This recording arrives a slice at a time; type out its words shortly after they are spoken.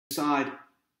decide,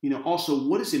 also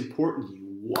what is important to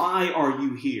you. Why are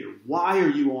you here? Why are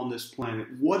you on this planet?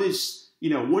 What is,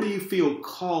 what do you feel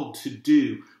called to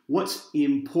do? What's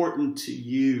important to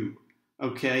you?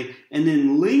 Okay, and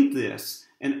then link this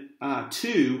and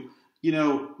to,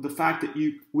 the fact that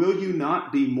will you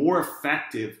not be more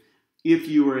effective if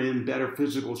you are in better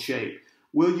physical shape?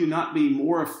 Will you not be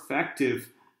more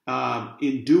effective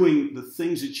in doing the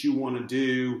things that you want to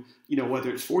do,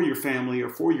 whether it's for your family or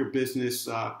for your business,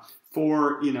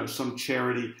 for, some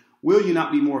charity? Will you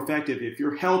not be more effective if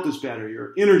your health is better,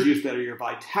 your energy is better, your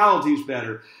vitality is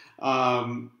better,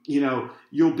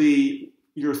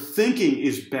 your thinking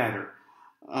is better?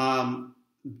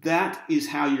 That is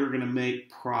how you're going to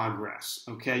make progress.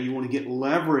 Okay, you want to get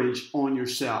leverage on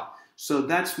yourself. So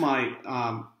that's my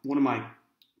one of my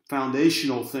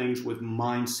foundational things with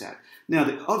mindset. Now,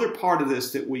 the other part of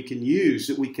this that we can use,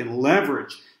 that we can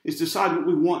leverage, is decide what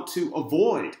we want to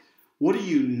avoid. What do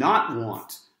you not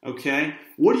want? Okay,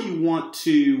 what do you want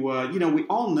to? We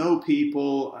all know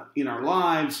people in our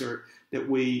lives, or that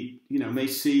we, may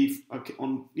see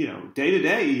on, day to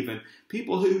day, even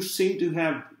people who seem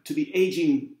to be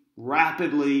aging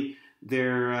rapidly.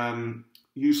 They're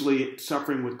usually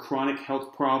suffering with chronic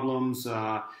health problems,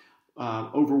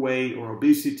 overweight or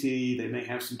obesity. They may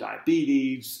have some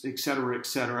diabetes, et cetera, et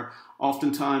cetera.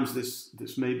 Oftentimes,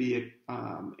 this may be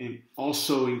and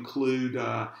also include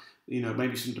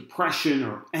maybe some depression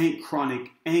or chronic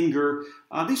anger.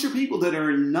 These are people that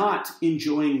are not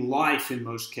enjoying life in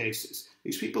most cases.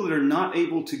 These people that are not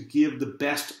able to give the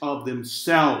best of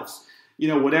themselves,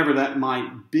 whatever that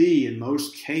might be in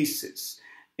most cases.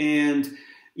 And,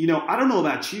 I don't know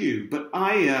about you, but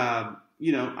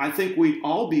I think we'd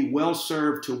all be well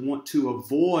served to want to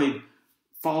avoid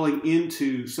falling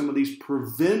into some of these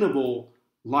preventable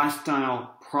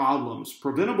lifestyle problems,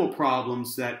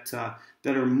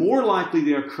 that are more likely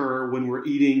to occur when we're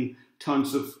eating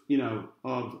tons of,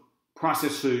 of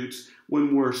processed foods,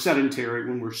 when we're sedentary,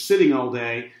 when we're sitting all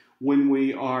day, when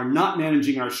we are not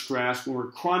managing our stress, when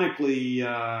we're chronically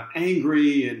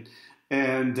angry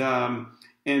and that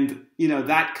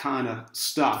kind of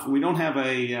stuff. We don't have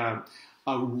a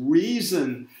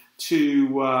reason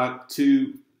to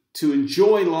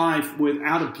enjoy life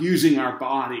without abusing our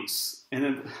bodies,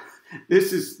 and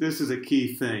this is a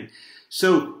key thing.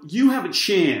 So you have a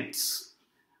chance,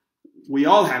 we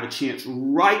all have a chance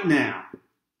right now,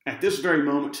 at this very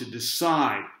moment, to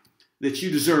decide that you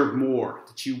deserve more,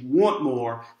 that you want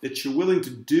more, that you're willing to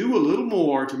do a little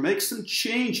more, to make some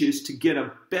changes to get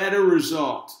a better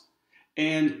result.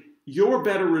 And your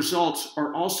better results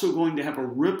are also going to have a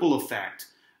ripple effect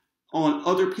on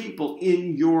other people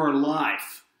in your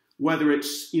life, whether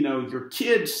it's, your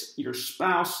kids, your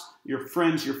spouse, your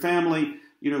friends, your family,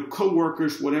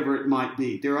 co-workers, whatever it might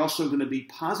be. They're also going to be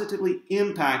positively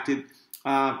impacted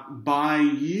by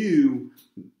you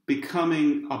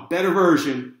becoming a better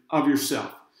version of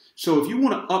yourself. So if you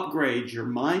want to upgrade your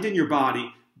mind and your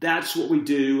body, that's what we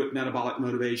do at Metabolic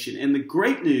Motivation. And the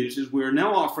great news is we're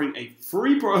now offering a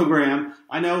free program.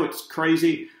 I know it's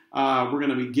crazy. We're going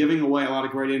to be giving away a lot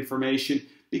of great information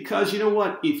because, you know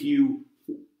what? If you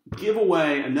give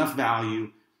away enough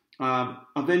value,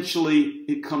 eventually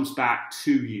it comes back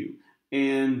to you.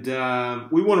 And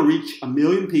we want to reach 1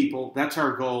 million people. That's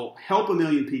our goal. Help 1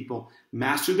 million people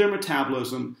master their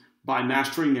metabolism by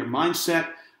mastering their mindset,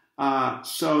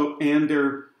 and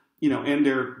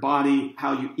their body,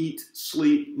 how you eat,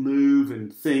 sleep, move,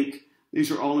 and think. These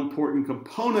are all important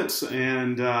components.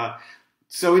 And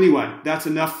so anyway, that's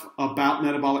enough about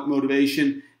Metabolic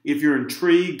Motivation. If you're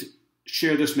intrigued,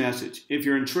 share this message. If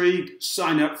you're intrigued,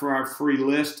 sign up for our free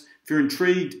list. If you're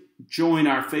intrigued, join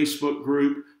our Facebook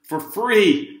group for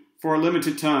free for a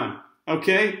limited time.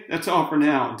 Okay, that's all for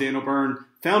now. Dan O'Byrne,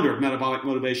 founder of Metabolic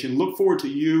Motivation. Look forward to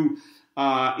you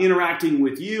interacting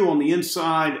with you on the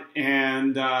inside,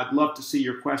 and I'd love to see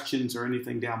your questions or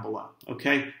anything down below.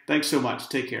 Okay, thanks so much.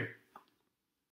 Take care.